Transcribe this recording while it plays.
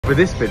For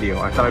this video,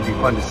 I thought it'd be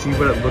fun to see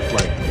what it looked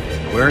like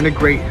wearing a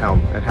great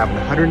helmet and having a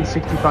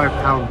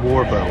 165-pound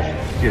war bow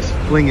just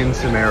flinging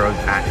some arrows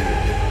at you.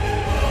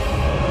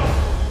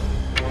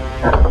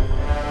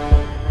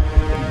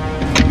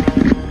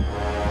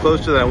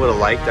 Closer than I would have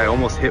liked. I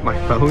almost hit my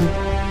phone.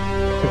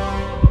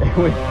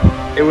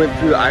 It went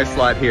through the eye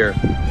slot here,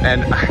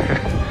 and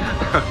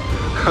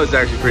I was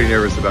actually pretty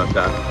nervous about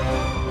that.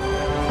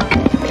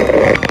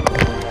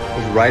 It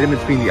was right in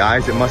between the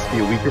eyes. It must be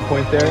a weaker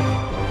point there,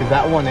 because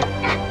that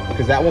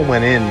one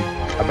went in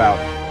about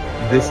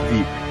this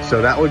deep.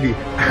 So that would be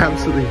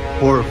absolutely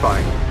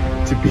horrifying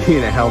to be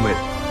in a helmet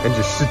and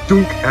just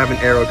have an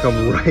arrow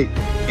come right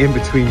in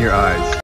between your eyes.